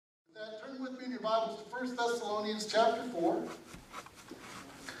with me in your Bibles to 1 Thessalonians chapter 4.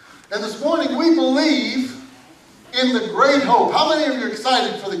 And this morning we believe in the great hope. How many of you are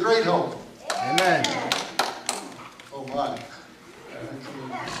excited for the great hope? Amen. Oh my.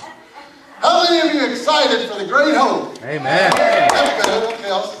 How many of you are excited for the great hope? Amen. That's good.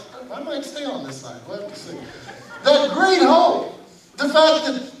 Okay, I might stay on this side. We'll have to see. That great hope. The fact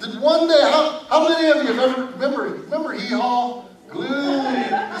that one day, how many of you have ever remember Hee-Haw? Gloom,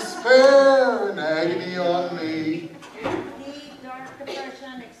 despair, and agony on me. Deep, dark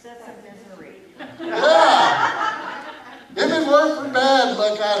depression, excessive misery. Yeah. If it weren't for bad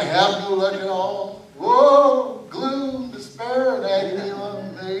luck, I'd have no luck at all. Whoa, gloom, despair, and agony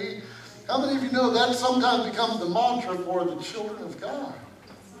on me. How many of you know that sometimes becomes the mantra for the children of God?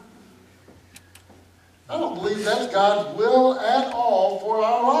 I don't believe that's God's will at all for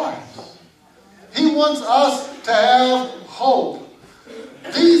our lives. He wants us to have hope.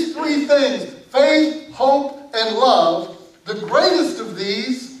 These three things, faith, hope, and love, the greatest of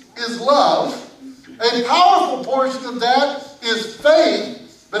these is love. A powerful portion of that is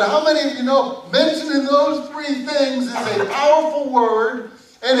faith. But how many of you know mentioning those three things is a powerful word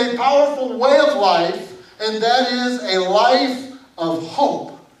and a powerful way of life, and that is a life of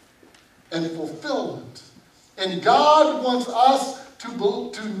hope and fulfillment. And God wants us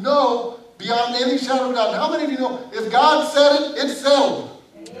to know beyond any shadow of doubt. How many of you know if God said it, it's settled?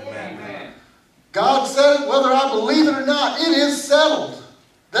 Amen. God said it, whether I believe it or not, it is settled.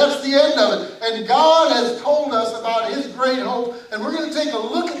 That's the end of it. And God has told us about His great hope. And we're going to take a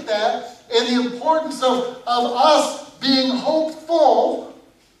look at that and the importance of us being hopeful.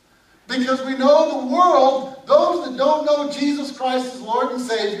 Because we know the world, those that don't know Jesus Christ as Lord and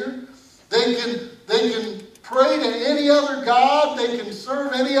Savior, they can pray to any other god. They can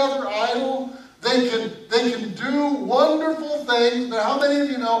serve any other idol. They can do wonderful things. But how many of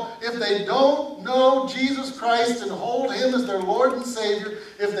you know if they don't know Jesus Christ and hold Him as their Lord and Savior,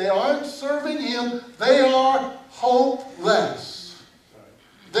 if they aren't serving Him, they are hopeless.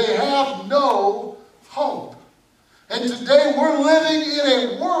 They have no hope. And today we're living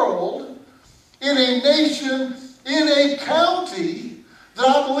in a world, in a nation, in a county that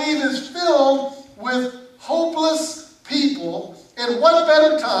I believe is filled with hopeless people. And what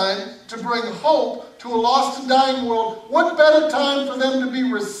better time to bring hope to a lost and dying world? What better time for them to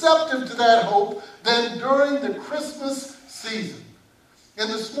be receptive to that hope than during the Christmas season? And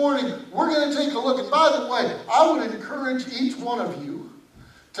this morning, we're going to take a look. And by the way, I would encourage each one of you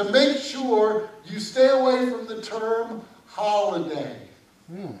to make sure you stay away from the term holiday.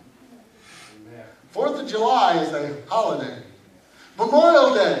 4th of July is a holiday.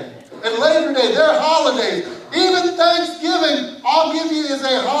 Memorial Day and Labor Day, they're holidays. Even Thanksgiving, I'll give you, is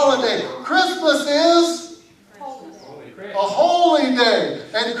a holiday. Christmas is a holy day.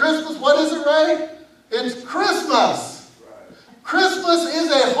 And Christmas, what is it, Ray? It's Christmas. Christmas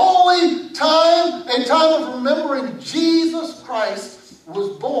is a holy time, a time of remembering Jesus Christ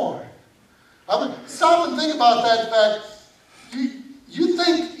was born. I mean, stop and think about that fact. You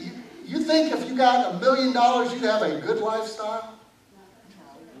think if you got $1 million, you'd have a good lifestyle?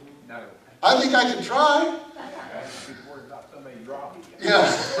 No. I think I could try. Yeah,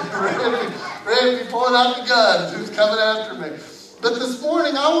 ready to be pulling out the guns. Who's coming after me? But this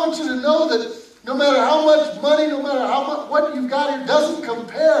morning, I want you to know that no matter how much money, no matter how much what you've got here, doesn't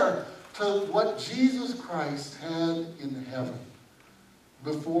compare to what Jesus Christ had in heaven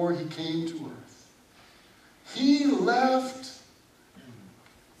before He came to earth. He left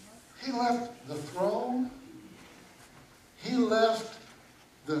the throne. He left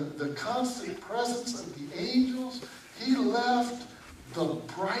the constant presence of the angels. He left the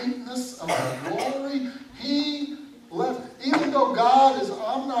brightness of the glory. He left, even though God is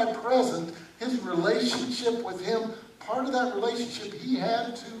omnipresent, His relationship with Him, part of that relationship, He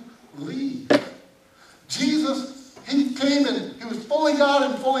had to leave. Jesus, He came and He was fully God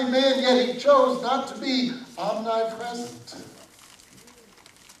and fully man, yet He chose not to be omnipresent.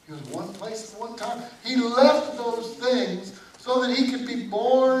 He was one place at one time. He left those things so that He could be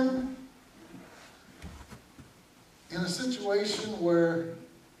born in a situation where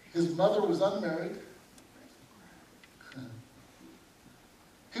His mother was unmarried.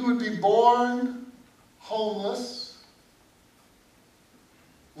 He would be born homeless,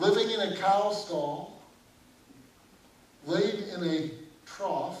 living in a cow stall, laid in a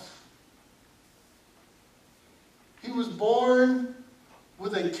trough. He was born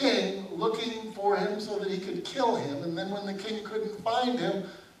with a king looking for him so that he could kill him. And then when the king couldn't find him,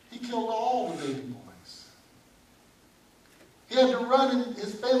 he killed all the baby boys. He had to run, and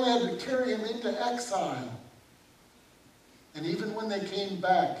his family had to carry him into exile. And even when they came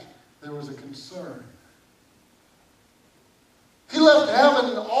back, there was a concern. He left heaven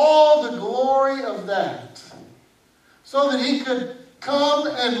and all the glory of that so that he could come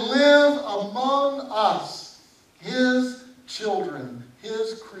and live among us, his children,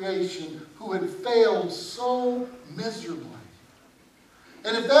 his creation, who had failed so miserably.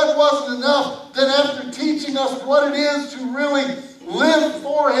 And if that wasn't enough, then after teaching us what it is to really live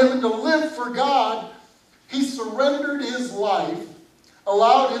for him and to live for God, he surrendered his life,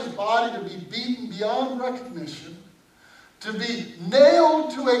 allowed his body to be beaten beyond recognition, to be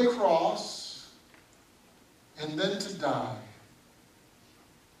nailed to a cross, and then to die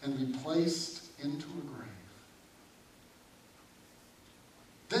and be placed into a grave.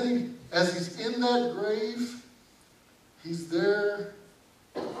 Then, as he's in that grave, he's there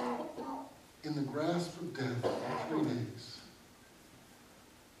in the grasp of death for 3 days.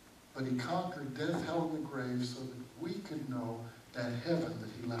 But he conquered death, hell, and the grave so that we could know that heaven that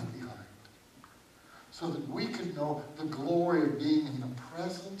he left behind. So that we could know the glory of being in the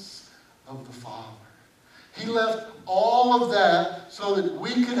presence of the Father. He left all of that so that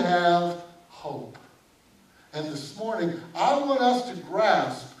we could have hope. And this morning, I want us to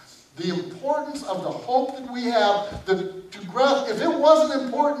grasp the importance of the hope that we have. If it wasn't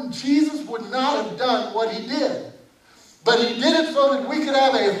important, Jesus would not have done what he did. But he did it so that we could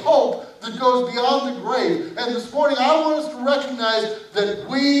have a hope that goes beyond the grave. And this morning, I want us to recognize that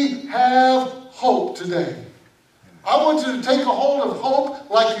we have hope today. I want you to take a hold of hope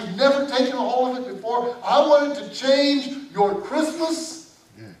like you've never taken a hold of it before. I want it to change your Christmas.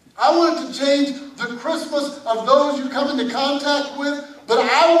 I want it to change the Christmas of those you come into contact with. But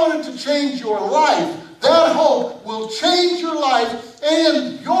I want it to change your life. That hope will change your life,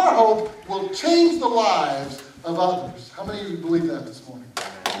 and your hope will change the lives of others. How many of you believe that this morning?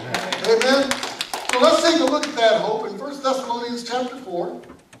 Amen. So let's take a look at that hope in 1 Thessalonians chapter 4.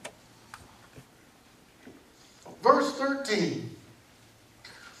 Verse 13.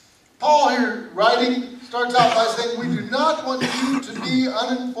 Paul here writing starts out by saying, we do not want you to be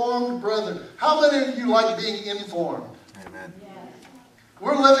uninformed, brethren. How many of you like being informed? Amen.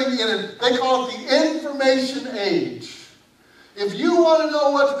 We're living in they call it the information age. If you want to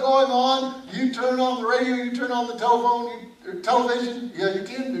know what's going on, you turn on the radio, you turn on the television. Yeah, you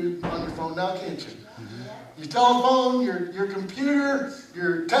can do it on your phone now, can't you? Your telephone, your computer,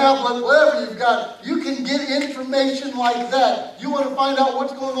 your tablet, whatever you've got, you can get information like that. You want to find out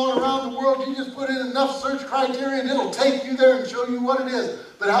what's going on around the world, you just put in enough search criteria and it'll take you there and show you what it is.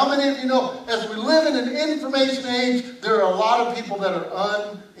 But how many of you know, as we live in an information age, there are a lot of people that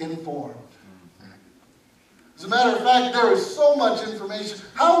are uninformed. As a matter of fact, there is so much information.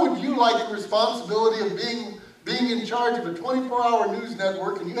 How would you like the responsibility of being in charge of a 24-hour news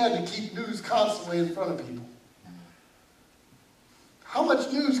network and you had to keep news constantly in front of people? How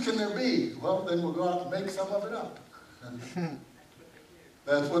much news can there be? Well, then we'll go out and make some of it up.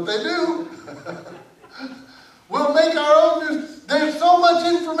 That's what they do. We'll make our own news. There's so much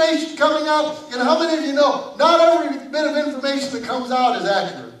information coming out. And how many of you know, not every bit of information that comes out is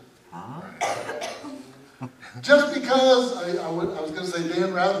accurate. Just because, I was going to say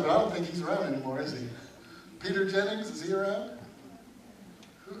Dan Rather, but I don't think he's around anymore, is he? Peter Jennings, is he around?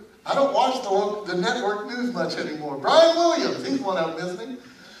 I don't watch the network news much anymore. Brian Williams, he's one out visiting.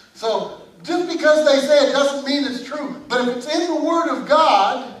 So just because they say it doesn't mean it's true. But if it's in the Word of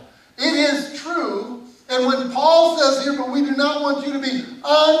God, it is true. And when Paul says here, but we do not want you to be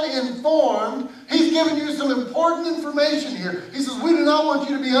uninformed, he's giving you some important information here. He says, we do not want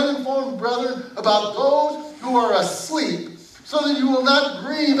you to be uninformed, brethren, about those who are asleep, so that you will not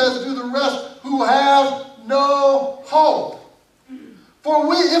grieve as do the rest who have no hope. For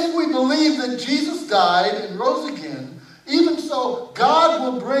if we believe that Jesus died and rose again, even so God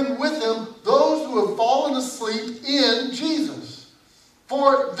will bring with him those who have fallen asleep in Jesus.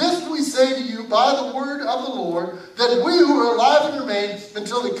 For this we say to you by the word of the Lord, that we who are alive and remain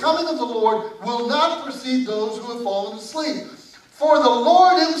until the coming of the Lord will not precede those who have fallen asleep. For the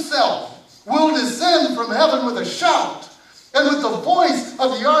Lord himself will descend from heaven with a shout, and with the voice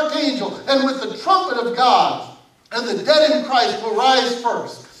of the archangel, and with the trumpet of God. And the dead in Christ will rise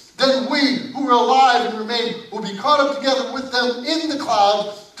first. Then we who are alive and remain will be caught up together with them in the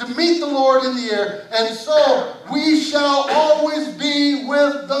clouds to meet the Lord in the air. And so we shall always be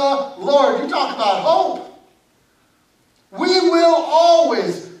with the Lord. You talk about hope. We will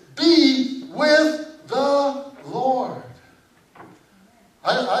always be with the Lord.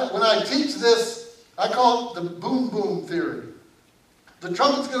 When I teach this, I call it the boom boom theory. The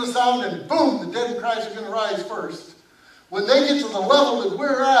trumpet's going to sound and boom, the dead in Christ are going to rise first. When they get to the level that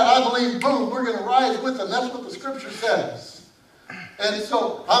we're at, I believe, boom, we're going to rise with them. That's what the scripture says. And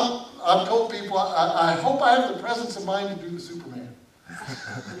so I've told people, I hope I have the presence of mind to do the Superman.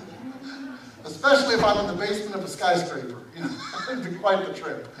 Especially if I'm in the basement of a skyscraper. You know, it'd be quite the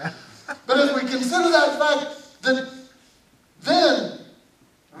trip. But as we consider that fact, that then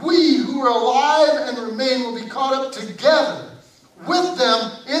we who are alive and remain will be caught up together with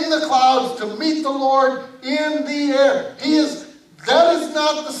them in the clouds to meet the Lord in the air. That is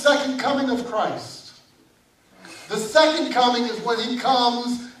not the second coming of Christ. The second coming is when he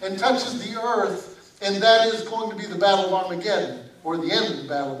comes and touches the earth, and that is going to be the Battle of Armageddon, or the end of the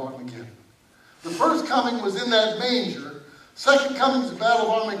Battle of Armageddon. The first coming was in that manger. Second coming is the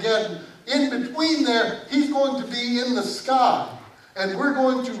Battle of Armageddon. In between there, he's going to be in the sky. And we're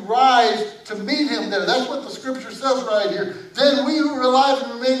going to rise to meet him there. That's what the scripture says right here. Then we who are alive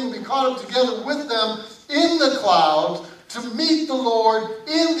and remain will be caught up together with them in the clouds to meet the Lord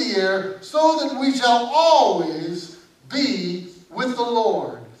in the air, so that we shall always be with the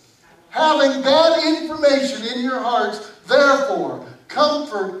Lord. Having that information in your hearts, therefore,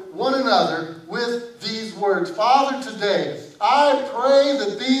 comfort one another with these words. Father, today, I pray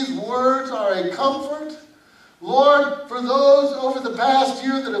that these words are a comfort. Lord, for those over the past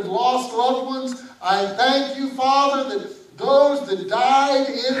year that have lost loved ones, I thank you, Father, that those that died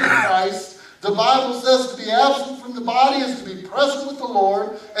in Christ, the Bible says to be absent from the body is to be present with the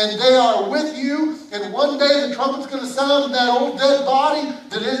Lord, and they are with you, and one day the trumpet's going to sound, and that old dead body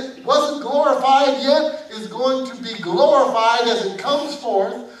that it wasn't glorified yet is going to be glorified as it comes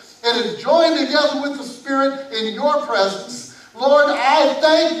forth, and is joined together with the Spirit in your presence. Lord, I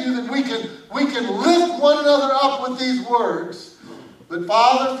thank you that we can lift one another up with these words. But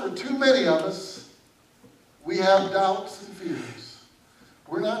Father, for too many of us, we have doubts and fears.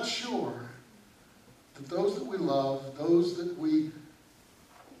 We're not sure that those that we love, those that we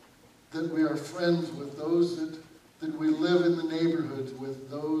are friends with, those that we live in the neighborhoods with,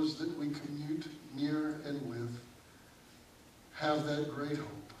 those that we commute near and with, have that great hope.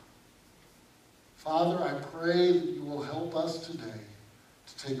 Father, I pray that you will help us today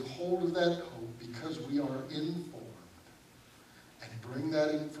to take hold of that hope, because we are informed, and bring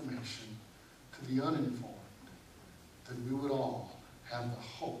that information to the uninformed, that we would all have the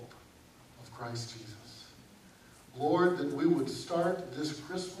hope of Christ Jesus. Lord, that we would start this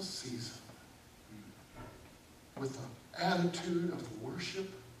Christmas season with an attitude of worship,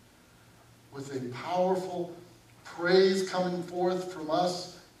 with a powerful praise coming forth from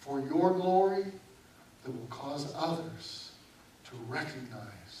us for your glory, that will cause others to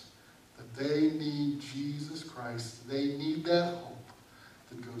recognize that they need Jesus Christ. They need that hope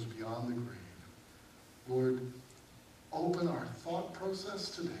that goes beyond the grave. Lord, open our thought process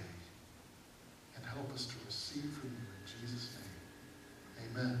today and help us to receive from you in Jesus'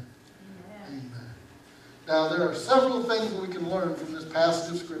 name. Amen. Amen. Now, there are several things that we can learn from this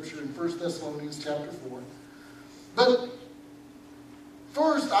passage of Scripture in 1 Thessalonians chapter 4. But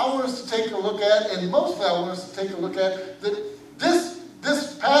first, I want us to take a look at, and mostly I want us to take a look at, that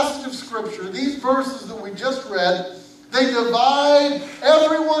this passage of Scripture, these verses that we just read, they divide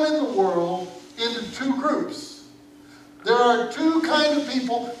everyone in the world into two groups. There are two kinds of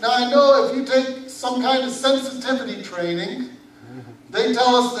people. Now, I know if you take some kind of sensitivity training, they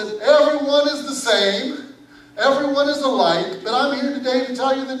tell us that everyone is the same, everyone is alike, but I'm here today to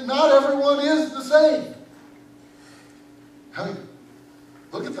tell you that not everyone is the same. I mean,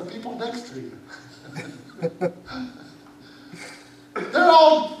 look at the people next to you. They're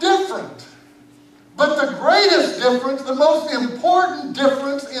all different. But the greatest difference, the most important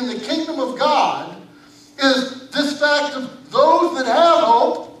difference in the kingdom of God is this fact of those that have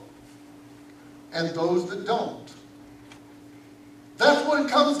hope and those that don't. That's what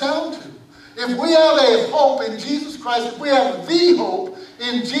it comes down to. If we have a hope in Jesus Christ, if we have the hope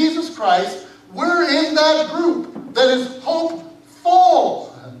in Jesus Christ, we're in that group that is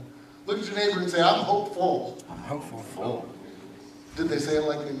hopeful. Look at your neighbor and say, I'm hopeful. I'm hopeful. Did they say it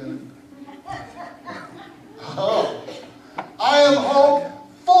like they meant it? Oh. I am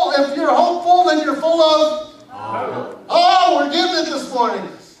hopeful. If you're hopeful, then you're full of hope. Oh, we're getting it this morning.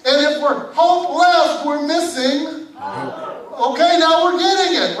 And if we're hopeless, we're missing hope. Okay, now we're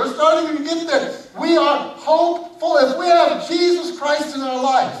getting it. We're starting to get there. We are hopeful. If we have Jesus Christ in our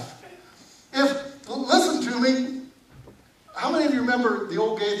life, listen to me, how many of you remember the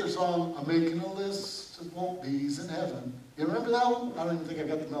old Gaither song, I'm making a list of won't be's in heaven? You remember that one? I don't even think I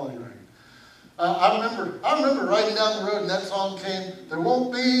got the melody right. I remember riding down the road and that song came, there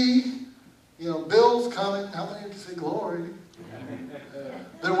won't be, bills coming. How many of you say glory?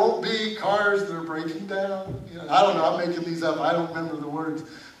 There won't be cars that are breaking down. I don't know, I'm making these up. I don't remember the words.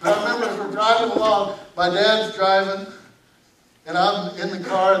 But I remember as we're driving along, my dad's driving, And I'm in the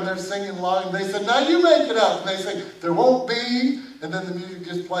car and they're singing along. And they said, now you make it up. And they say, there won't be. And then the music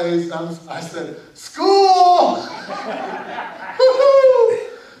just plays. And I said, school! Woo-hoo!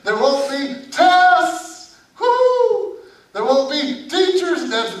 There won't be tests. Woo! There won't be teachers.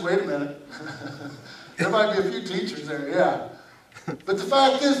 And that's, wait a minute. There might be a few teachers there, yeah. But the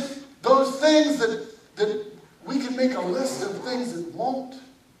fact is, those things that we can make a list of things that won't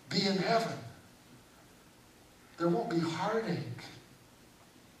be in heaven. There won't be heartache.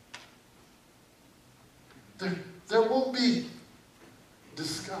 There won't be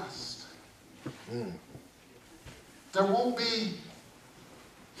disgust. There won't be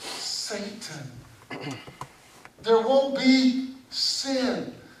Satan. There won't be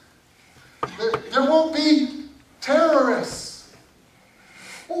sin. There won't be terrorists.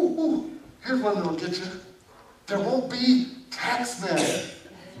 Ooh, here's one that'll get you. There won't be taxmen.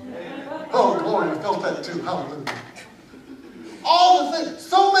 Oh, glory, I felt that too. Hallelujah. All the things,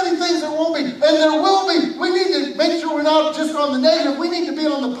 so many things there won't be. And there will be. We need to make sure we're not just on the negative. We need to be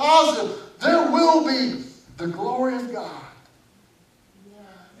on the positive. There will be the glory of God.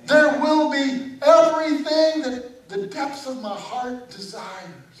 There will be everything that the depths of my heart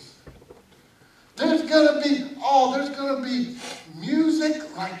desires. There's going to be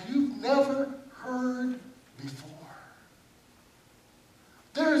music like you've never heard before.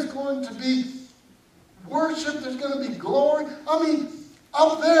 There's going to be worship. There's going to be glory. I mean,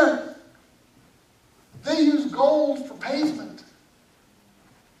 up there, they use gold for pavement.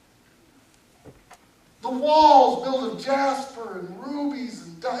 The walls built of jasper and rubies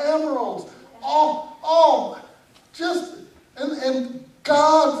and emeralds. And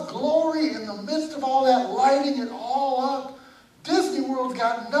God's glory in the midst of all that, lighting it all up. Disney World's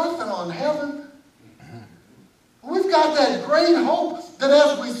got nothing on heaven. We've got that great hope that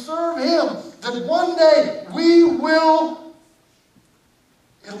as we serve Him, that one day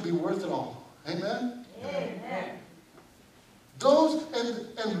it'll be worth it all. Amen? Amen.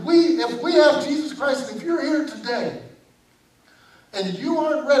 If we have Jesus Christ, and if you're here today, and you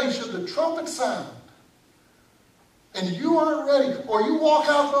aren't ready, should the trumpet sound, and you aren't ready, or you walk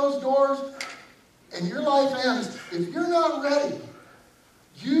out those doors, and your life ends, if you're not ready,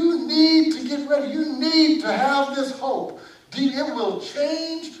 you need to get ready. You need to have this hope. It will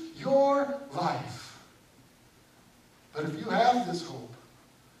change your life. But if you have this hope,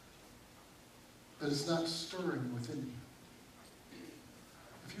 that it's not stirring within you.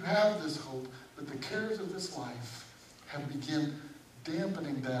 If you have this hope, but the cares of this life have begun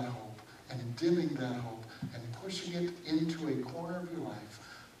dampening that hope and dimming that hope and pushing it into a corner of your life,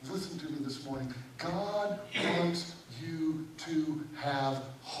 listen to me this morning. God wants you to have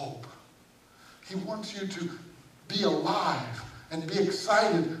hope. He wants you to be alive and be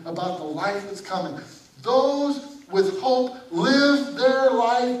excited about the life that's coming. Those with hope live their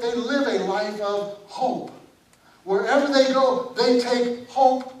life. They live a life of hope. Wherever they go, they take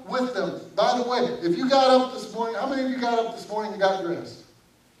hope with them. By the way, if you got up this morning, how many of you got up this morning and got dressed?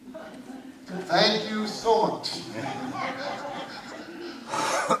 Thank you so much.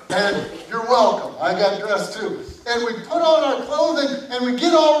 And you're welcome. I got dressed too. And we put on our clothing and we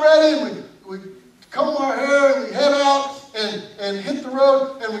get all ready and we comb our hair and we head out and hit the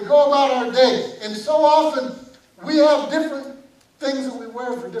road and we go about our day. And so often we have different things that we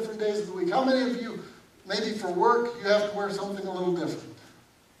wear for different days of the week. How many of you, maybe for work, you have to wear something a little different?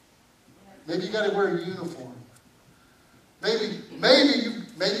 Maybe you got to wear a uniform. Maybe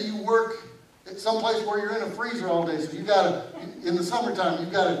you work at some place where you're in a freezer all day, so you got to, in the summertime,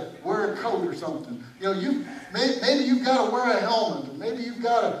 you got to wear a coat or something. Maybe you've got to wear a helmet, or maybe you've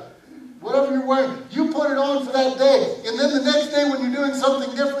got to, whatever you're wearing, you put it on for that day, and then the next day when you're doing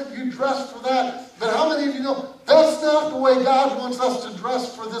something different, you dress for that. But how many of you know that's not the way God wants us to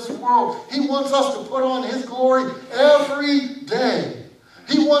dress for this world? He wants us to put on His glory every day.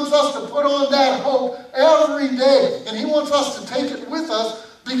 He wants us to put on that hope every day, and He wants us to take it with us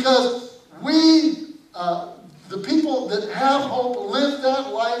because the people that have hope live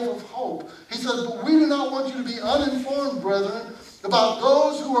that life of hope. He says, but we do not want you to be uninformed, brethren, about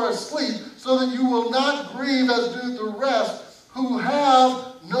those who are asleep, so that you will not grieve as do the rest who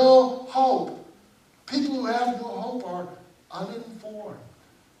have no hope. People who have no hope are uninformed.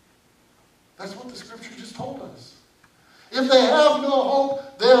 That's what the scripture just told us. If they have no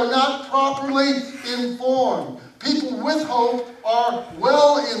hope, they are not properly informed. People with hope are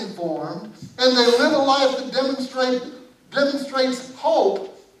well informed, and they live a life that demonstrates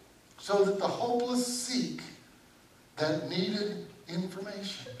hope, so that the hopeless seek that needed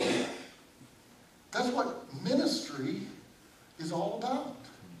information. That's what ministry is all about.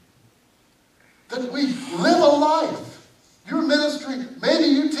 That we live a life Your ministry, maybe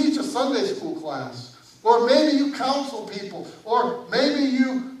you teach a Sunday school class, or maybe you counsel people, or maybe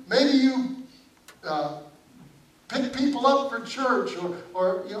you pick people up for church,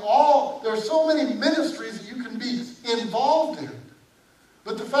 or there's so many ministries that you can be involved in.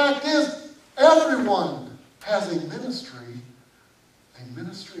 But the fact is, everyone has a ministry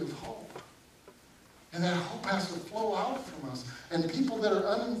of hope. And that hope has to flow out from us. And people that are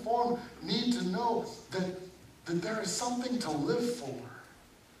uninformed need to know that there is something to live for.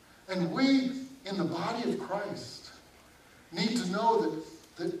 And we, in the body of Christ, need to know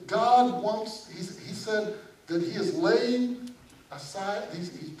that God wants, he said that he is laying aside, he's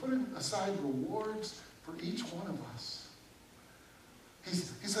putting aside rewards for each one of us. He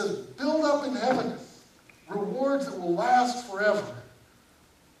says, build up in heaven rewards that will last forever.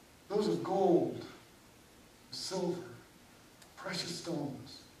 Those of gold, silver, precious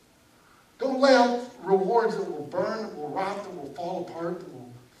stones. Don't lay out rewards that will burn, that will rot, that will fall apart, that will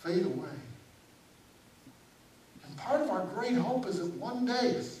fade away. And part of our great hope is that one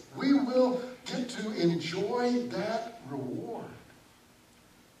day we will get to enjoy that reward.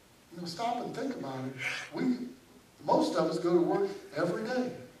 Stop and think about it. Most of us go to work every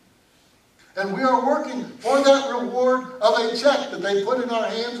day. And we are working for that reward of a check that they put in our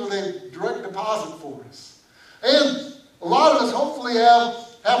hands or they direct deposit for us. And a lot of us hopefully have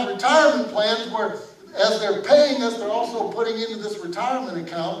retirement plans where as they're paying us, they're also putting into this retirement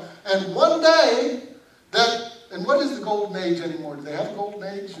account. And one day, and what is the golden age anymore? Do they have a golden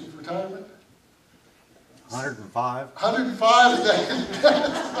age of retirement? 105. 105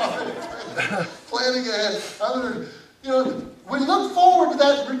 planning ahead. We look forward to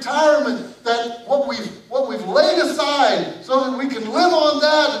that retirement, that what we've laid aside so that we can live on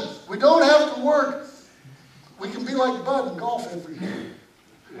that and we don't have to work. We can be like Bud and golf every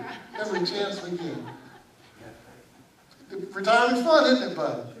chance we get. Retirement's fun, isn't it,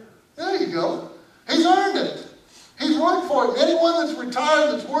 Bud? There you go. He's earned it. He's worked for it. Anyone that's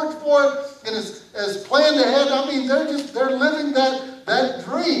retired, that's worked for it, and has planned ahead, they're living that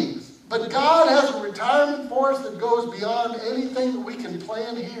dream. But God has a retirement for us that goes beyond anything that we can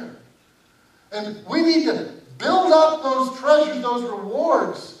plan here. And we need to build up those treasures, those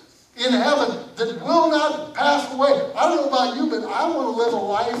rewards in heaven that will not pass away. I don't know about you, but I want to live a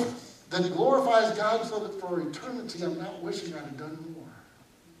life that glorifies God so that for eternity I'm not wishing I'd have done more.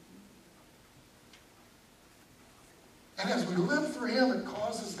 And as we live for Him, it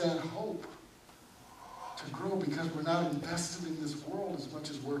causes that hope to grow because we're not invested in this world as much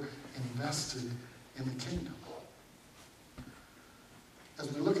as we're invested in the kingdom.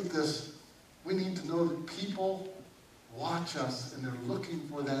 As we look at this, we need to know that people watch us and they're looking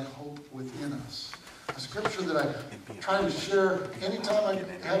for that hope within us. A scripture that I try to share anytime I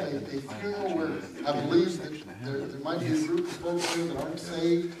have a funeral where I believe that there might be a group of folks here that aren't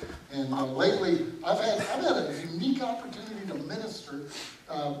saved. And lately, I've had a unique opportunity to minister,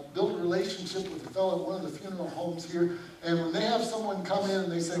 build a relationship with a fellow at one of the funeral homes here. And when they have someone come in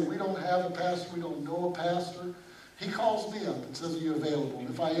and they say, we don't have a pastor, we don't know a pastor, he calls me up and says, are you available? And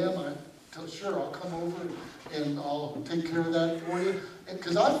if I am, sure, I'll come over and I'll take care of that for you.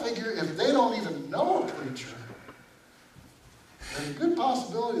 Because I figure if they don't even know a preacher, there's a good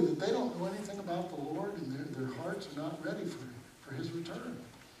possibility that they don't know anything about the Lord and their hearts are not ready for His return.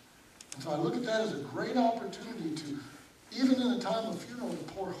 And so I look at that as a great opportunity to, even in a time of funeral, to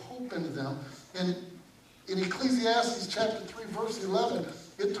pour hope into them. And in Ecclesiastes chapter 3, verse 11,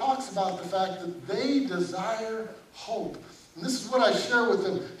 it talks about the fact that they desire hope. And this is what I share with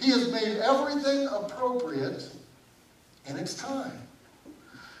them. He has made everything appropriate in its time.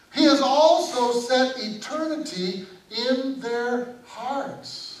 He has also set eternity in their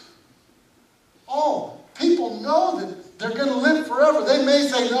hearts. Oh, people know that they're going to live forever. They may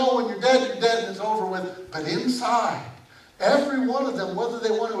say, no, when you're dead and it's over with. But inside, every one of them, whether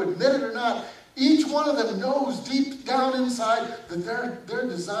they want to admit it or not, each one of them knows deep down inside that they're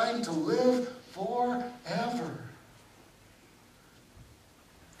designed to live forever.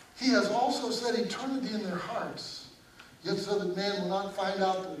 He has also set eternity in their hearts, yet so that man will not find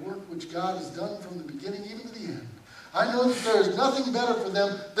out the work which God has done from the beginning even to the end. I know that there is nothing better for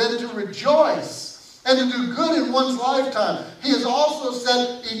them than to rejoice and to do good in one's lifetime. He has also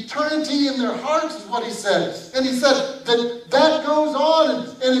set eternity in their hearts, is what he said. And he said that goes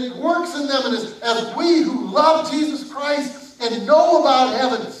on and it works in them. And as we who love Jesus Christ and know about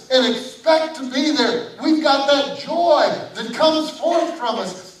heaven and expect to be there, we've got that joy that comes forth from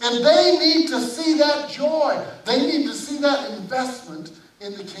us. And they need to see that joy. They need to see that investment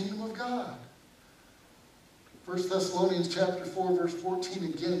in the kingdom of God. 1 Thessalonians chapter 4, verse 14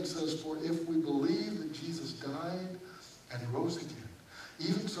 again says, for if we believe that Jesus died and rose again.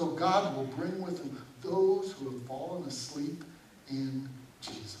 Even so, God will bring with him those who have fallen asleep in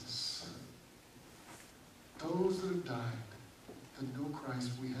Jesus. Those that have died, that know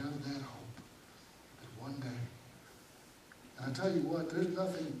Christ, we have that hope that one day. And I tell you what, there's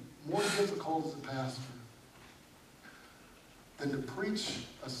nothing more difficult as a pastor than to preach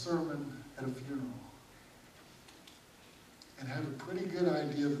a sermon at a funeral and have a pretty good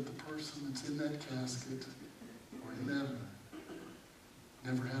idea that the person that's in that casket or in that urn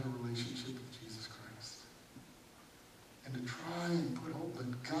never had a relationship with Jesus Christ. And to try and put hope,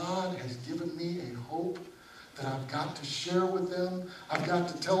 but God has given me a hope that I've got to share with them. I've got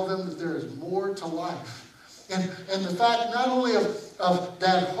to tell them that there is more to life. And the fact not only of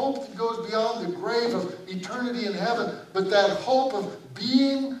that hope that goes beyond the grave of eternity in heaven, but that hope of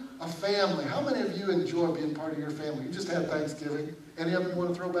being a family. How many of you enjoy being part of your family? You just had Thanksgiving. Any of them want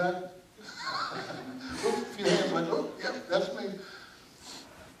to throw back? A few hands like, oh, yep, that's me.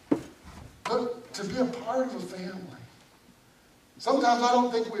 But to be a part of a family. Sometimes I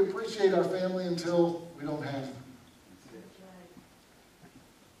don't think we appreciate our family until we don't have them.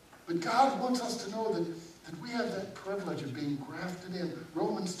 But God wants us to know that we have that privilege of being grafted in.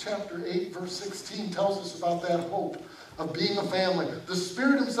 Romans chapter 8, verse 16 tells us about that hope of being a family. The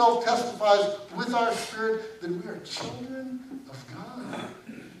Spirit himself testifies with our spirit that we are children of God.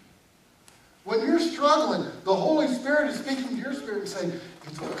 When you're struggling, the Holy Spirit is speaking to your spirit and saying,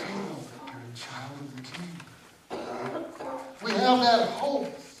 it's okay, though. You're a child of the King. We have that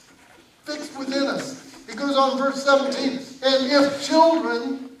hope fixed within us. It goes on in verse 17. And if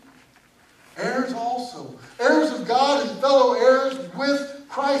children, heirs also, heirs of God and fellow heirs with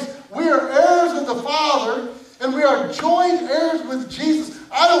Christ. We are heirs of the Father, and we are joint heirs with Jesus.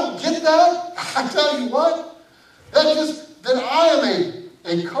 I don't get that. I tell you what, that I am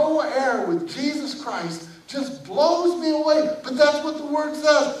a co-heir with Jesus Christ just blows me away. But that's what the word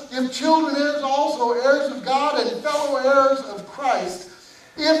says. If children, heirs also, heirs of God and fellow heirs of Christ,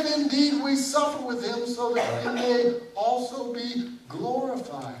 if indeed we suffer with him, so that we may also be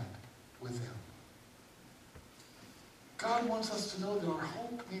glorified with him. God wants us to know that our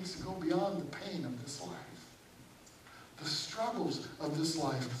hope needs to go beyond the pain of this life, the struggles of this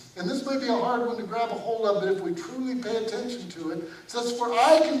life. And this may be a hard one to grab a hold of, but if we truly pay attention to it, it says, for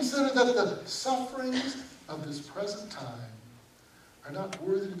I consider that the sufferings of this present time are not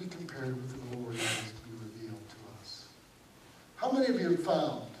worthy to be compared with the glory that is to be revealed to us. How many of you have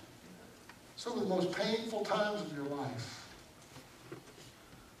found some of the most painful times of your life?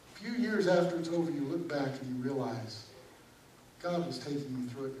 A few years after it's over, you look back and you realize God was taking me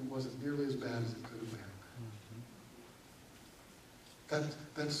through it, and it wasn't nearly as bad as it could have been.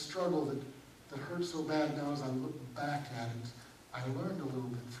 That struggle that hurt so bad, now as I look back at it, I learned a little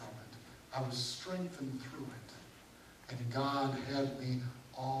bit from it. I was strengthened through it. And God had me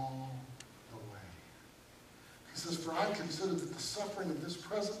all the way. He says, for I consider that the suffering of this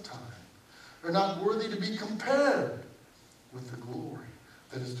present time are not worthy to be compared with the glory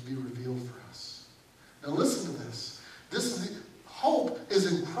that is to be revealed for us. Now listen to this. Hope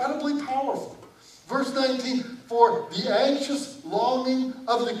is incredibly powerful. Verse 19, for the anxious longing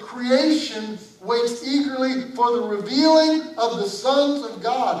of the creation waits eagerly for the revealing of the sons of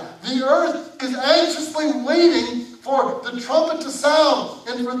God. The earth is anxiously waiting for the trumpet to sound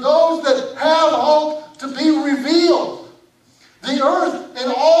and for those that have hope to be revealed. The earth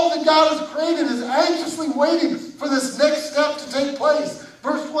and all that God has created is anxiously waiting for this next step to take place.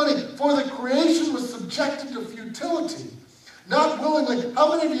 Verse 20, for the creation was subjected to futility, not willingly.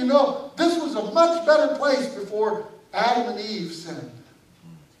 How many of you know this was a much better place before Adam and Eve sinned?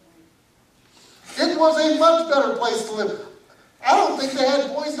 It was a much better place to live. I don't think they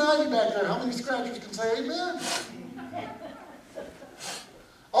had poison ivy back there. How many scratchers can say amen?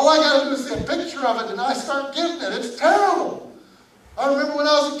 All I got to do is see a picture of it and I start getting it. It's terrible. I remember when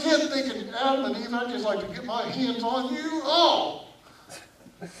I was a kid thinking, Adam and Eve, I'd just like to get my hands on you. Oh!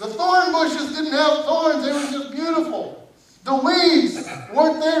 The thorn bushes didn't have thorns. They were just beautiful. The weeds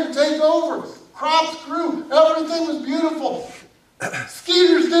weren't there to take over. Crops grew. Everything was beautiful.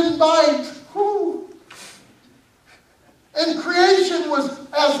 Skeeters didn't bite. Whew. And creation was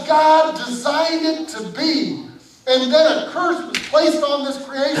as God designed it to be. And then a curse was placed on this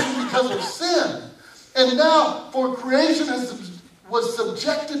creation because of sin. And now, for creation was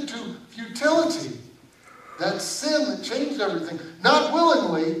subjected to futility. That sin that changed everything. Not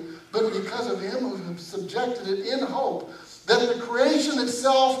willingly, but because of him who subjected it in hope. That the creation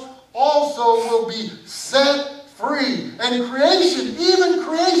itself also will be set free. And creation, even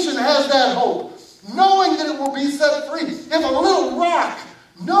creation has that hope. Knowing that it will be set free. If a little rock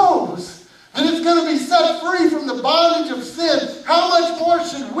knows that it's going to be set free from the bondage of sin, how much more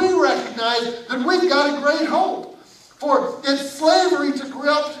should we recognize that we've got a great hope? For it's slavery to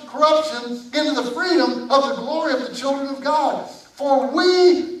corruption into the freedom of the glory of the children of God. For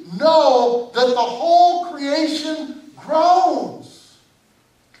we know that the whole creation groans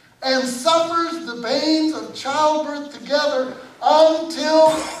and suffers the pains of childbirth together until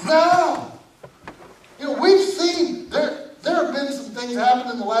now. You know, we've seen, there have been some things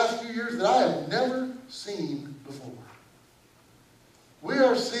happen in the last few years that I have never seen before. We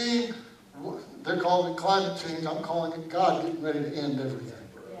are seeing, they're calling it climate change. I'm calling it God getting ready to end everything.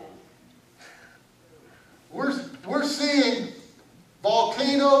 We're seeing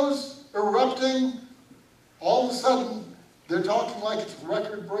volcanoes erupting. All of a sudden, they're talking like it's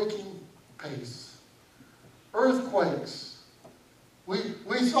record-breaking pace. Earthquakes.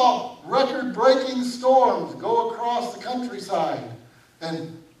 We saw record-breaking storms go across the countryside.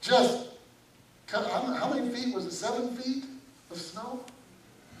 And just, how many feet was it? 7 feet of snow?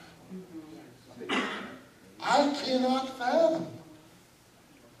 I cannot fathom.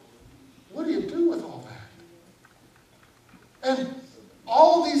 What do you do with all that? And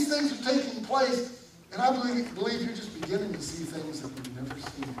all these things are taking place, and I believe you're just beginning to see things that you've never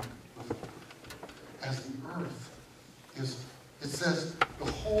seen before. As the earth is, it says, the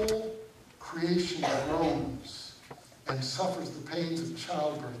whole creation groans and suffers the pains of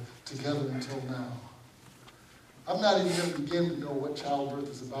childbirth together until now. I'm not even going to begin to know what childbirth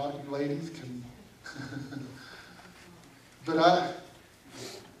is about. You ladies can. But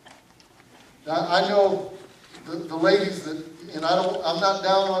I know the ladies that, and I'm not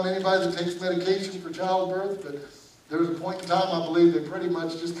down on anybody that takes medication for childbirth, but there was a point in time I believe they pretty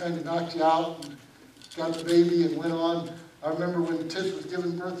much just kind of knocked you out and got the baby and went on. I remember when Tish was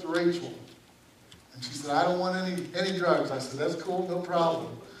giving birth to Rachel, and she said, I don't want any drugs. I said, that's cool, no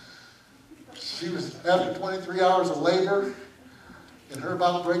problem. She was, after 23 hours of labor, and her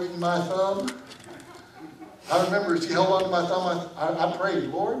about breaking my thumb, I remember she held on to my thumb. I prayed,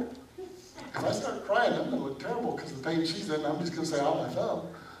 Lord, if I start crying, I'm going to look terrible because of the pain she's in. I'm just going to say, oh, my thumb.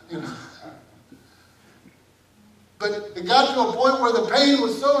 You know. But it got to a point where the pain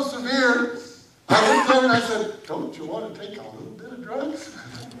was so severe, I looked at her and I said, don't you want to take a little bit of drugs?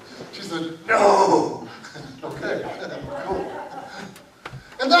 She said, no. Okay, cool.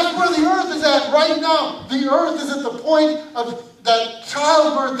 And that's where the earth is at right now. The earth is at the point of that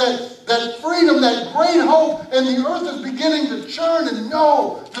childbirth, that freedom, that great hope, and the earth is beginning to churn and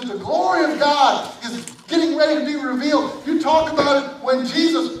know that the glory of God is getting ready to be revealed. You talk about it when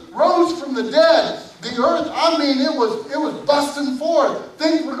Jesus rose from the dead. The earth, I mean, it was busting forth.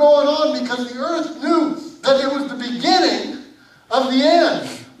 Things were going on because the earth knew that it was the beginning of the end.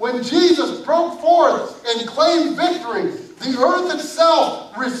 When Jesus broke forth and claimed victory, the earth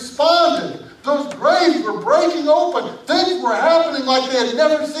itself responded. Those graves were breaking open. Things were happening like they had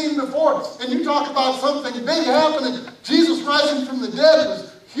never seen before. And you talk about something big happening. Jesus rising from the dead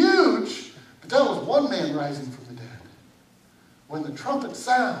was huge, but that was one man rising from the dead. When the trumpet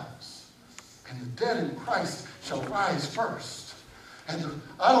sounds, and the dead in Christ shall rise first. And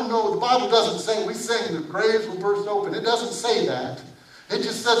I don't know, the Bible doesn't say, we sing the graves will burst open. It doesn't say that. It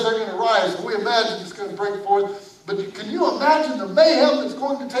just says they're going to rise. So we imagine it's going to break forth. But can you imagine the mayhem that's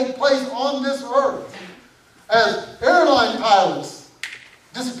going to take place on this earth as airline pilots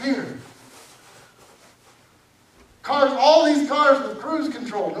disappear? Cars, all these cars with cruise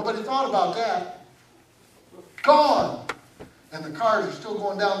control, nobody thought about that. Gone. And the cars are still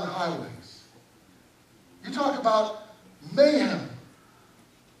going down the highways. You talk about mayhem.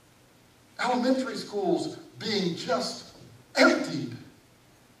 Elementary schools being just emptied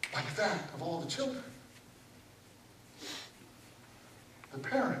like that of all the children. The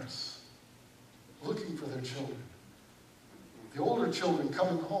parents looking for their children. The older children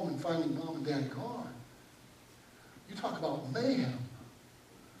coming home and finding mom and dad gone. You talk about mayhem.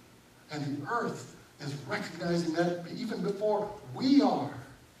 And the earth is recognizing that even before we are.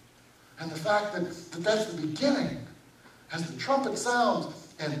 And the fact that that's the beginning. As the trumpet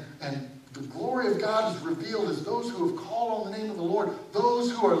sounds and the glory of God is revealed as those who have called on the name of the Lord,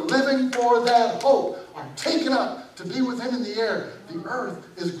 those who are living for that hope are taken up to be with him in the air. The earth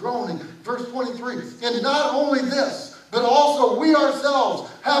is groaning. Verse 23, and not only this, but also we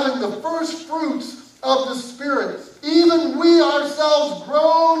ourselves, having the first fruits of the Spirit, even we ourselves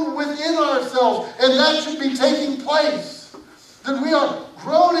groan within ourselves, and that should be taking place. That we are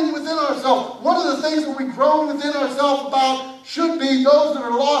groaning within ourselves. One of the things that we groan within ourselves about should be those that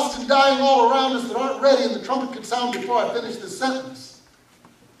are lost and dying all around us that aren't ready, and the trumpet could sound before I finish this sentence.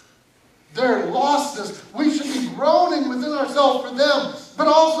 their lostness. We should be groaning within ourselves for them. But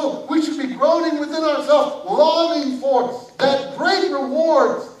also, we should be groaning within ourselves, longing for that great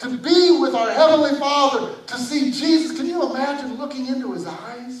reward to be with our Heavenly Father, to see Jesus. Can you imagine looking into His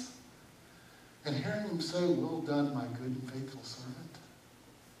eyes and hearing Him say, "Well done, my good and faithful servant.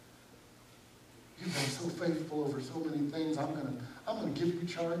 You've been so faithful over so many things. I'm going to give you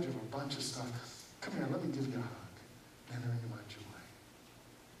charge of a bunch of stuff. Come here, let me give you a hug. Enter into my joy."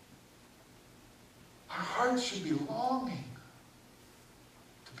 Our hearts should be longing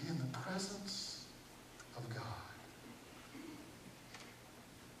to be in the presence of God.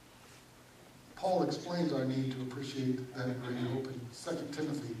 Paul explains our need to appreciate that great hope in 2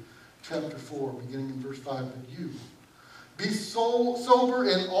 Timothy chapter 4, beginning in verse 5. "But you, be sober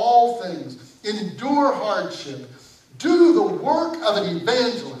in all things, endure hardship, do the work of an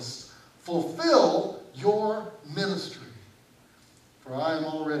evangelist, fulfill your ministry. For I am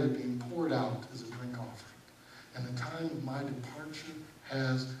already being poured out as a drink offering, and the time of my departure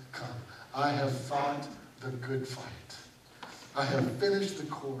has come. I have fought the good fight. I have finished the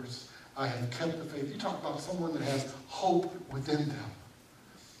course. I have kept the faith." You talk about someone that has hope within them.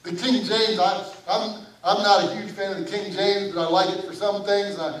 The King James, I'm not a huge fan of the King James, but I like it for some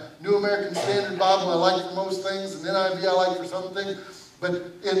things. New American Standard Bible I like for most things, and NIV I like for some things. But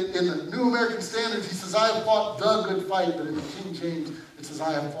in the New American Standard, he says, "I have fought the good fight." But in the King James, it says,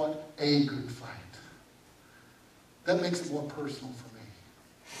 "I have fought a good fight." That makes it more personal for me.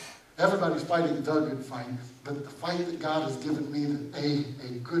 Everybody's fighting the good fight, but the fight that God has given me, a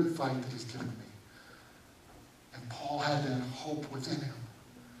good fight that He's given me. And Paul had that hope within him.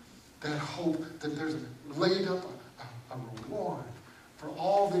 That hope that there's laid up a reward for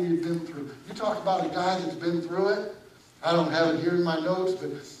all that he'd been through. You talk about a guy that's been through it. I don't have it here in my notes,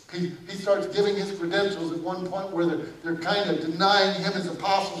 but he starts giving his credentials at one point where they're kind of denying him his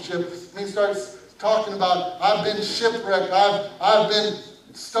apostleship. And he starts talking about, "I've been shipwrecked, I've been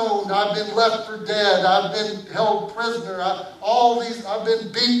stoned, I've been left for dead, I've been held prisoner, I've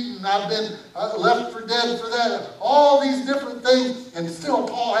been beaten, I've been left for dead for that." All these different things, and still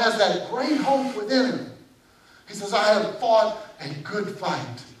Paul has that great hope within him. He says, "I have fought a good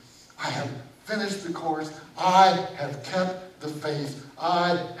fight. I have finished the course. I have kept the faith.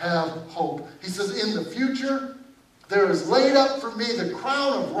 I have hope." He says, "In the future, there is laid up for me the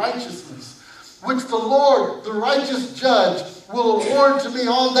crown of righteousness, which the Lord, the righteous judge, will award to me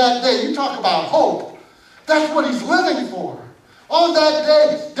on that day." You talk about hope. That's what he's living for. On that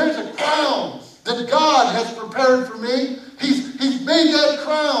day, there's a crown that God has prepared for me. He's made that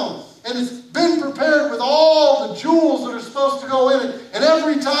crown, and it's been prepared with all the jewels that are supposed to go in it. And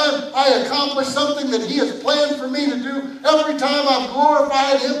every time I accomplish something that He has planned for me to do, every time I've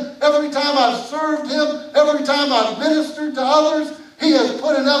glorified Him, every time I've served Him, every time I've ministered to others, He has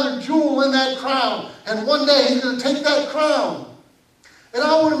put another jewel in that crown. And one day He's going to take that crown. And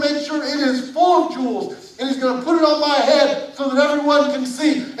I want to make sure it is full of jewels. And He's going to put it on my head so that everyone can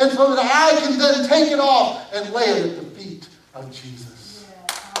see. And so that I can then take it off and lay it at the feet of Jesus.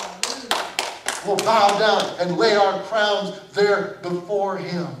 We'll bow down and lay our crowns there before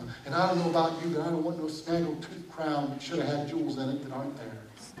Him. And I don't know about you, but I don't want no snaggle-tooth crown that should have had jewels in it that aren't there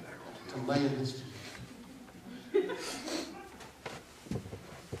to lay at His feet.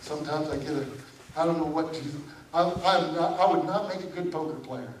 Sometimes I don't know what to do. I would not make a good poker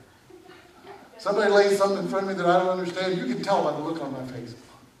player. Somebody lays something in front of me that I don't understand, you can tell by the look on my face.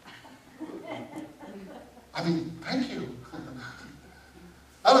 I mean, thank you.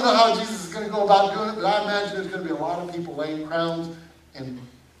 I don't know how Jesus is going to go about doing it, but I imagine there's going to be a lot of people laying crowns and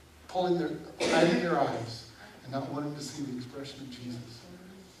hiding their eyes and not wanting to see the expression of Jesus.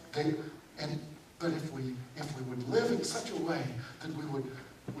 But if we would live in such a way that we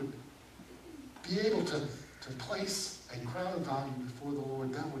would be able to place a crown of value before the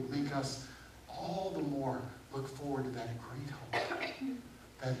Lord, that would make us all the more look forward to that great hope,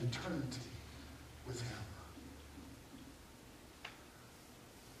 that eternity with Him.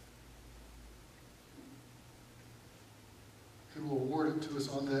 He will award it to us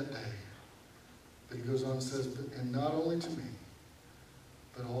on that day. But He goes on and says, "And not only to me,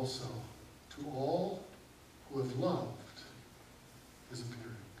 but also to all who have loved His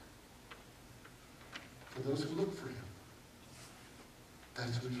appearing." For those who look for Him,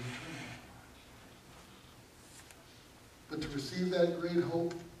 that's who He's returning. But to receive that great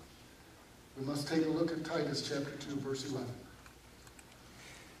hope, we must take a look at Titus chapter 2, verse 11.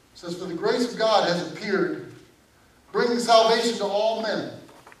 It says, "For the grace of God has appeared, bringing salvation to all men,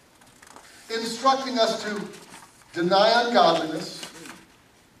 instructing us to deny ungodliness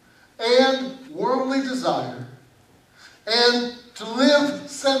and worldly desire, and to live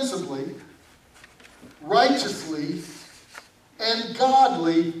sensibly, righteously, and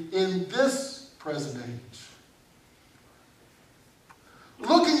godly in this present age.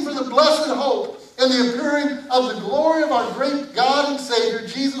 Looking for the blessed hope and the appearing of the glory of our great God and Savior,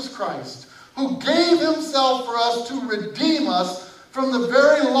 Jesus Christ, who gave himself for us to redeem us from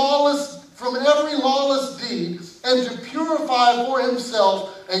every lawless deed, and to purify for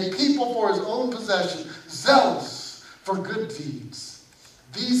himself a people for his own possession, zealous for good deeds.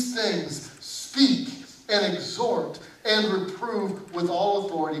 These things speak and exhort and reprove with all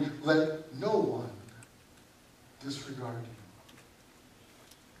authority. Let no one disregard you.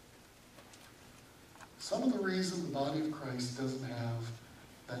 Some of the reason the body of Christ doesn't have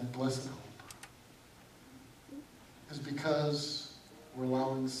that blessed hope is because we're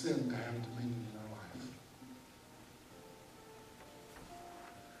allowing sin to have dominion in our life.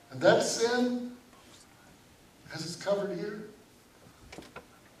 And that sin, as it's covered here,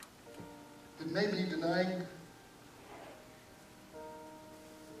 it may be denying,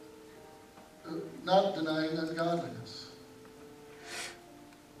 not denying ungodliness.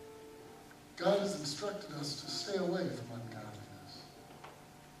 God has instructed us to stay away from ungodliness.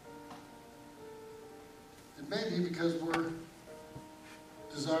 It may be because we're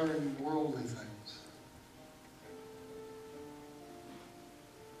desiring worldly things.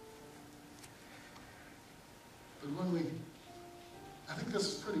 But I think this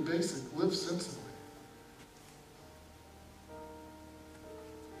is pretty basic, live sensibly.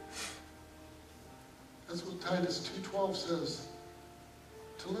 That's what Titus 2:12 says,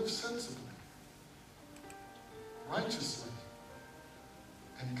 to live sensibly, righteously,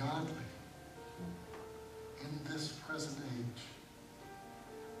 and godly in this present age.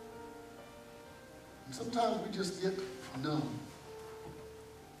 And sometimes we just get numb.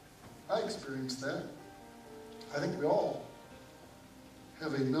 I experienced that. I think we all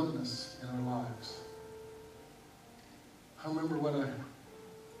have a numbness in our lives. I remember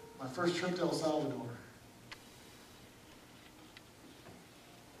my first trip to El Salvador.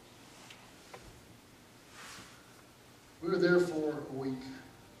 We were there for a week.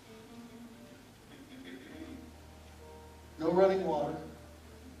 No running water.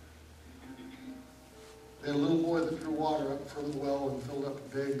 They had a little boy that drew water up from the well and filled up a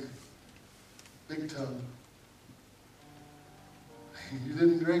big tub. You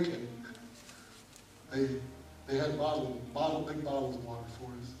didn't drink it. They had big bottles of water for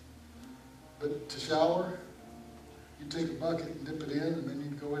us. But to shower, you'd take a bucket and dip it in, and then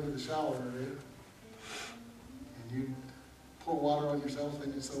you'd go into the shower area. And you'd pour water on yourself,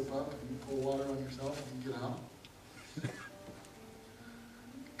 then you'd soap up, and you'd pour water on yourself, and you'd get out.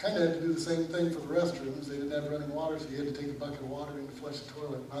 Kind of had to do the same thing for the restrooms. They didn't have running water, so you had to take a bucket of water in to flush the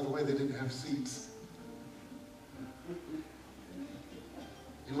toilet. By the way, they didn't have seats.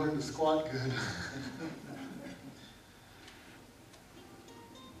 You learned to squat good.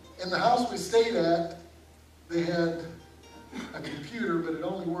 In the house we stayed at, they had a computer, but it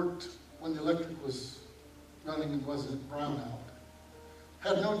only worked when the electric was running and wasn't brown out.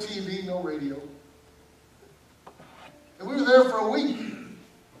 Had no TV, no radio. And we were there for a week.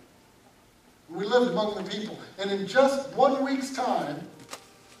 We lived among the people. And in just 1 week's time,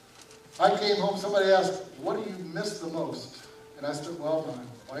 I came home, somebody asked, what do you miss the most? And I said, well,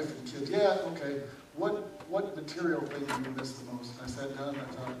 my wife and kids. Yeah, okay. What material thing do you miss the most? And I sat down and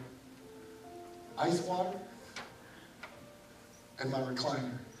I thought, ice water and my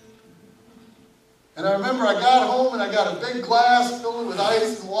recliner. And I remember I got home and I got a big glass filled with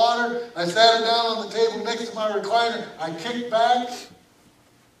ice and water. I sat it down on the table next to my recliner. I kicked back.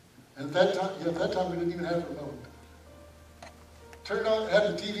 And at that time we didn't even have a remote. Turned on,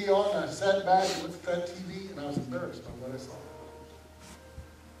 had the TV on, and I sat back and looked at that TV, and I was embarrassed by what I saw.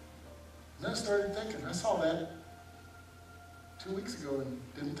 And then I started thinking, I saw that 2 weeks ago and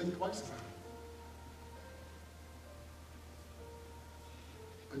didn't think twice about it.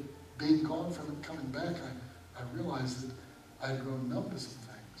 But being gone from it, coming back, I realized that I had grown numb to some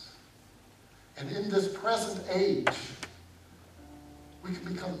things. And in this present age, we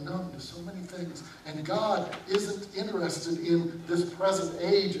can become numb to so many things. And God isn't interested in this present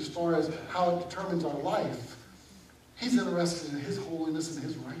age as far as how it determines our life. He's interested in his holiness and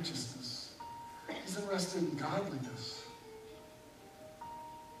his righteousness. He's interested in godliness.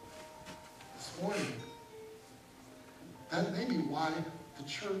 This morning, that may be why the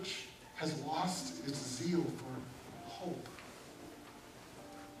church has lost its zeal for hope.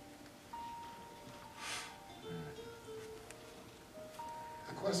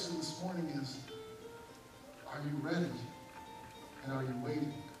 The question this morning is, are you ready? And are you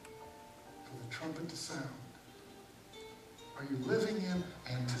waiting for the trumpet to sound? Are you living in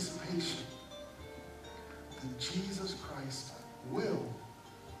anticipation that Jesus Christ will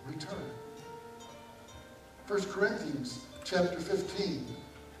return? 1 Corinthians chapter 15.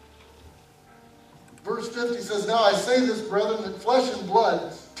 Verse 50 says, "Now I say this, brethren, that flesh and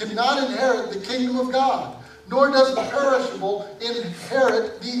blood cannot inherit the kingdom of God, nor does the perishable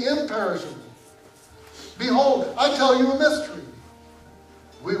inherit the imperishable. Behold, I tell you a mystery.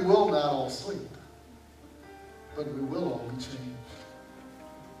 We will not all sleep, but we will all be changed."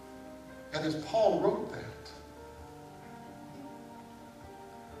 And as Paul wrote that,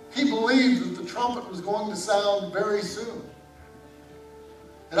 he believed that the trumpet was going to sound very soon.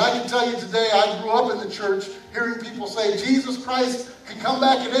 And I can tell you today, I grew up in the church hearing people say Jesus Christ can come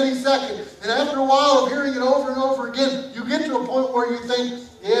back at any second. And after a while of hearing it over and over again, you get to a point where you think,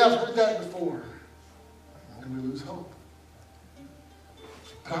 yeah, I've heard that before. And we lose hope.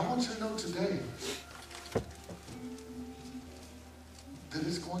 But I want you to know today that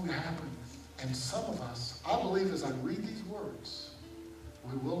it's going to happen. And some of us, I believe as I read these words,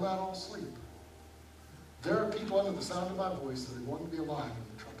 we will not all sleep. There are people under the sound of my voice that are going to be alive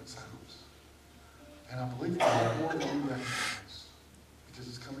when the trumpet sounds. And I believe it's more than you recognize, because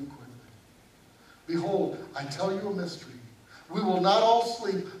it's coming quickly. "Behold, I tell you a mystery. We will not all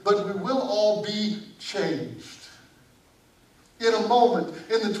sleep, but we will all be changed. In a moment,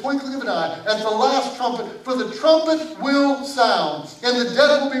 in the twinkling of an eye, at the last trumpet, for the trumpet will sound, and the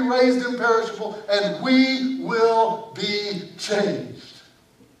dead will be raised imperishable, and we will be changed.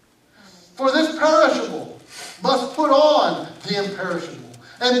 For this perishable must put on the imperishable,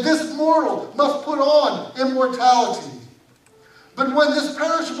 and this mortal must put on immortality. But when this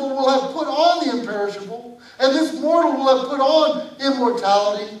perishable will have put on the imperishable, and this mortal will have put on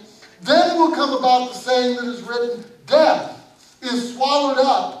immortality, then will come about the saying that is written, Death is swallowed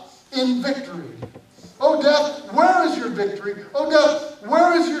up in victory. O death, where is your victory? O death,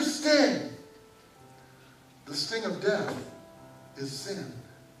 where is your sting? The sting of death is sin.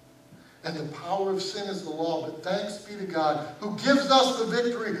 And the power of sin is the law. But thanks be to God who gives us the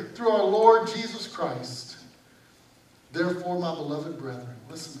victory through our Lord Jesus Christ. Therefore, my beloved brethren,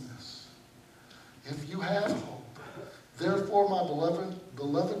 listen to this. If you have hope, therefore, my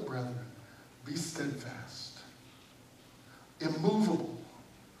beloved brethren, be steadfast, immovable,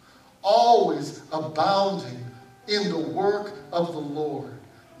 always abounding in the work of the Lord,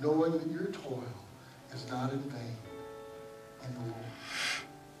 knowing that your toil is not in vain in the Lord.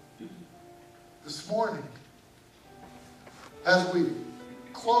 This morning, as we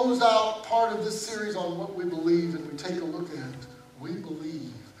close out part of this series on what we believe and we take a look at it, we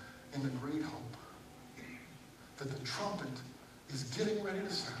believe in the great hope that the trumpet is getting ready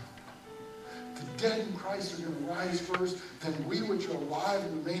to sound. The dead in Christ are going to rise first, then we which are alive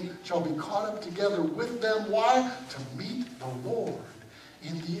and remain shall be caught up together with them. Why? To meet the Lord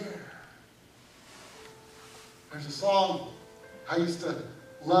in the air. There's a song I used to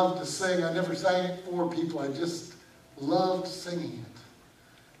love to sing. I never sang it for people. I just loved singing it.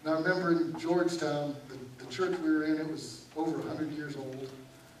 And I remember in Georgetown, the church we were in, it was over 100 years old.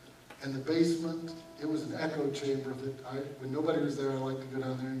 And the basement, it was an echo chamber that when nobody was there, I liked to go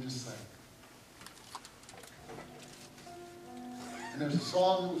down there and just sing. And there's a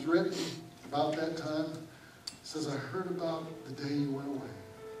song that was written about that time. It says, I heard about the day you went away.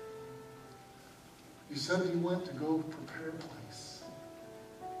 You said you went to go prepare a place.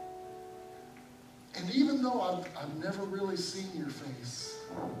 And even though I've never really seen your face,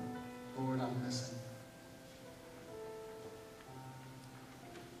 Lord, I'm missing you.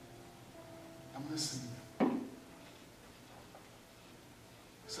 I'm missing you. He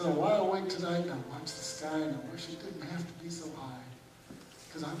said, I lie awake tonight and I watch the sky and I wish it didn't have to be so high,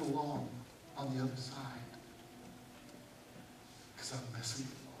 because I belong on the other side. Because I'm missing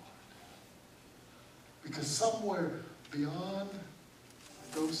you, Lord. Because somewhere beyond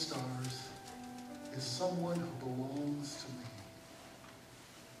those stars is someone who belongs to me.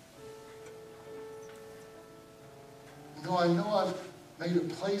 Though I know I've made a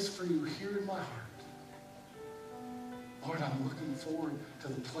place for you here in my heart, Lord, I'm looking forward to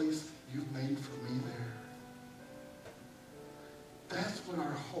the place you've made for me there. That's what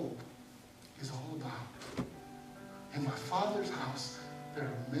our hope is all about. In my Father's house, there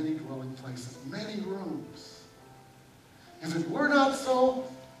are many dwelling places, many rooms. If it were not so,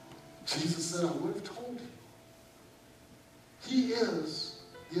 Jesus said, I would have told you. He is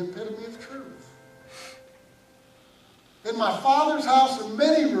the epitome of truth. In my Father's house are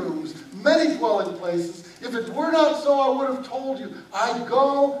many rooms, many dwelling places. If it were not so, I would have told you. I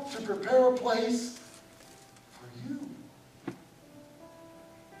go to prepare a place for you.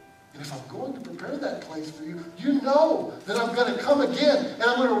 And if I'm going to prepare that place for you, you know that I'm going to come again and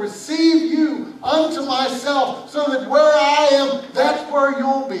I'm going to receive you unto myself so that where I am, that's where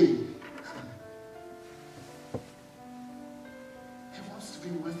you'll be. He wants to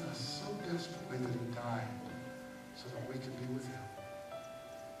be with us so desperately that he died so that we could be with him.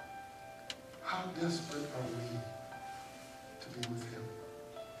 How desperate are we to be with him?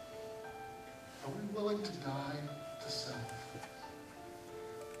 Are we willing to die to self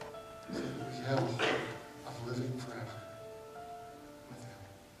so that we have a hope of living forever with him?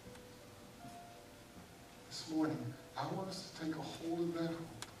 This morning, I want us to take a hold of that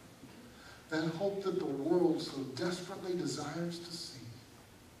hope. That hope that the world so desperately desires to see.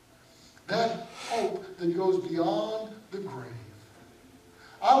 That hope that goes beyond the grave.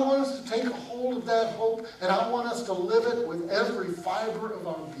 I want us to take a hold of that hope, and I want us to live it with every fiber of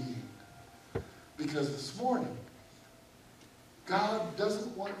our being. Because this morning, God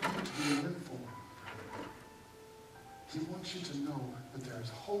doesn't want you to be uninformed. He wants you to know that there is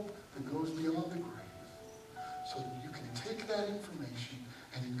hope that goes beyond the grave, so that you can take that information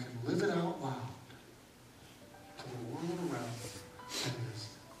and you can live it out loud to the world around you that is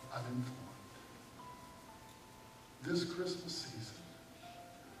uninformed. This Christmas season,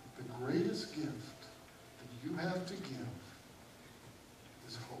 the greatest gift that you have to give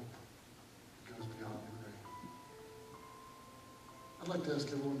is hope that goes beyond the grave. I'd like to ask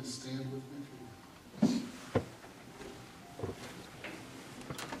everyone to stand with me if you would.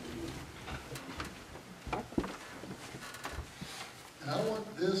 And I want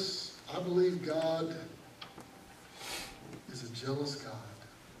this, I believe God is a jealous God.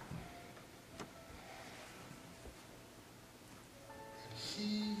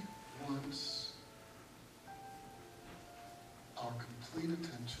 He wants our complete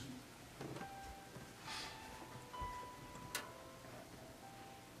attention.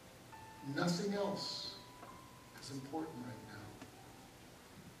 Nothing else is important right now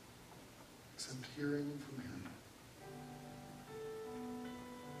except hearing from him.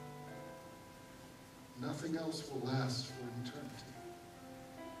 Nothing else will last for eternity.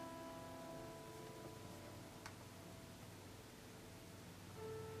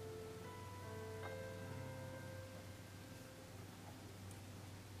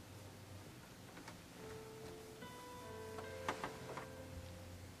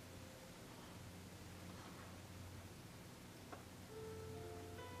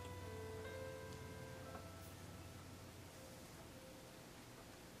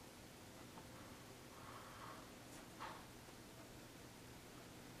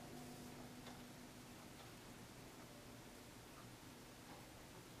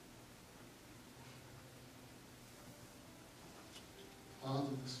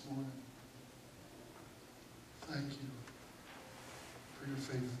 Father, this morning, thank you for your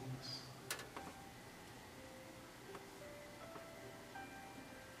faithfulness.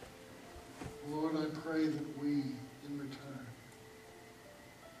 Lord, I pray that we, in return,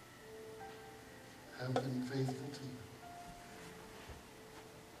 have been faithful to you.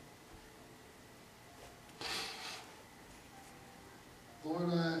 Lord,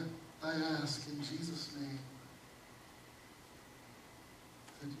 I ask in Jesus' name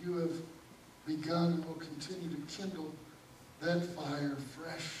that you have begun and will continue to kindle that fire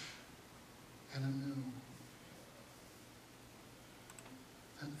fresh and anew.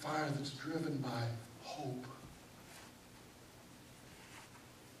 That fire that's driven by hope.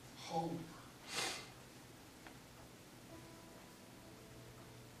 Hope.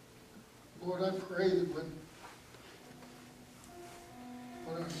 Lord, I pray that when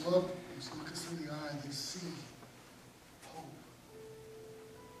our loved ones look us in the eye, they see hope.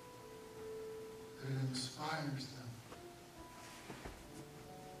 That it inspires them.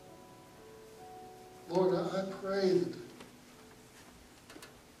 Lord, I pray that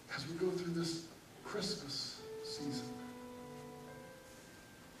as we go through this Christmas season,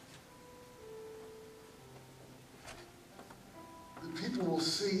 that people will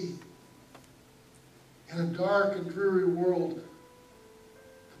see in a dark and dreary world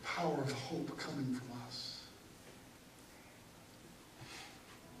the power of hope coming from us.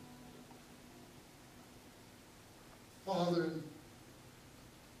 Father,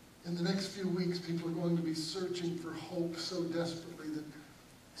 in the next few weeks, people are going to be searching for hope so desperately that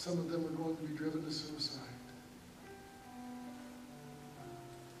some of them are going to be driven to suicide.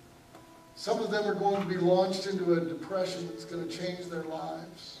 Some of them are going to be launched into a depression that's going to change their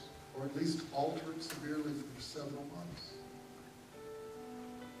lives, or at least alter it severely for several months.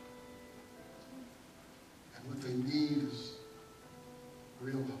 And what they need is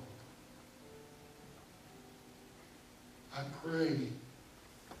real hope. I pray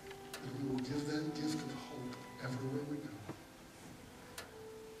give that gift of hope everywhere we go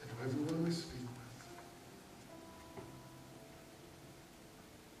and to everyone we speak with.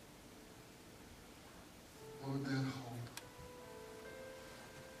 Lord, that hope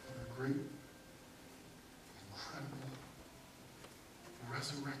of a great, incredible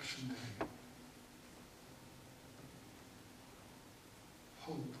resurrection day.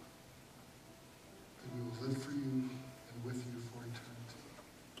 Hope that we will live for you and with you for eternity.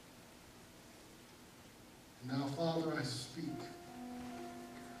 And now, Father, I speak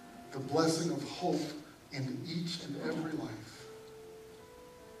the blessing of hope into each and every life.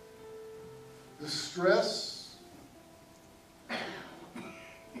 The stress,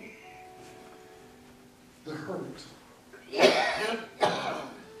 the hurt,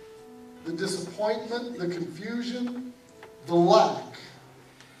 the disappointment, the confusion, the lack.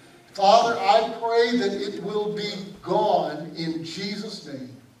 Father, I pray that it will be gone in Jesus'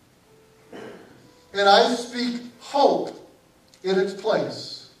 name. And I speak hope in its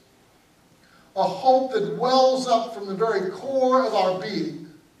place. A hope that wells up from the very core of our being.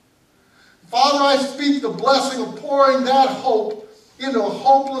 Father, I speak the blessing of pouring that hope into a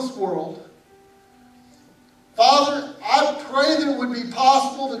hopeless world. Father, I pray that it would be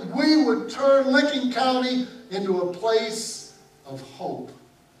possible that we would turn Licking County into a place of hope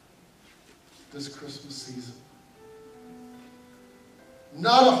this Christmas season.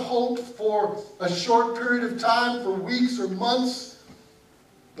 Not a hope for a short period of time, for weeks or months,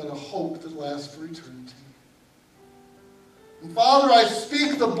 but a hope that lasts for eternity. And Father, I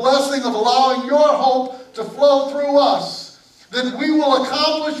speak the blessing of allowing your hope to flow through us, that we will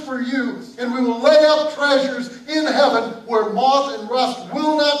accomplish for you, and we will lay up treasures in heaven where moth and rust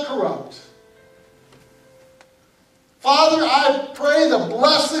will not corrupt. Father, I pray the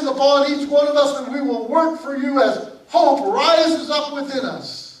blessing upon each one of us that we will work for you as hope rises up within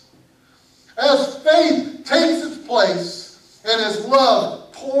us, as faith takes its place, and as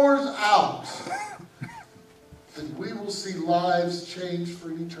love pours out, that we will see lives changed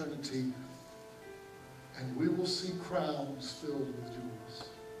for eternity, and we will see crowns filled with jewels.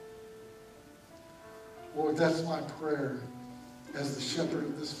 Lord, that's my prayer as the shepherd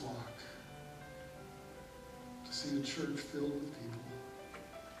of this flock. To see a church filled with people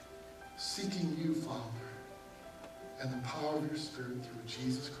seeking you, Father, and the power of your Spirit through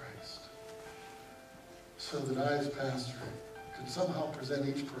Jesus Christ, so that I, as pastor, can somehow present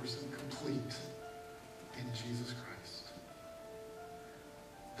each person complete in Jesus Christ.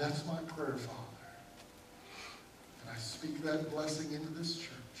 That's my prayer, Father. And I speak that blessing into this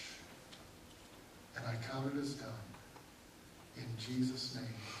church, and I count it as done in Jesus' name.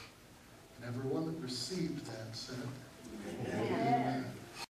 And everyone that received that said, Amen. Amen.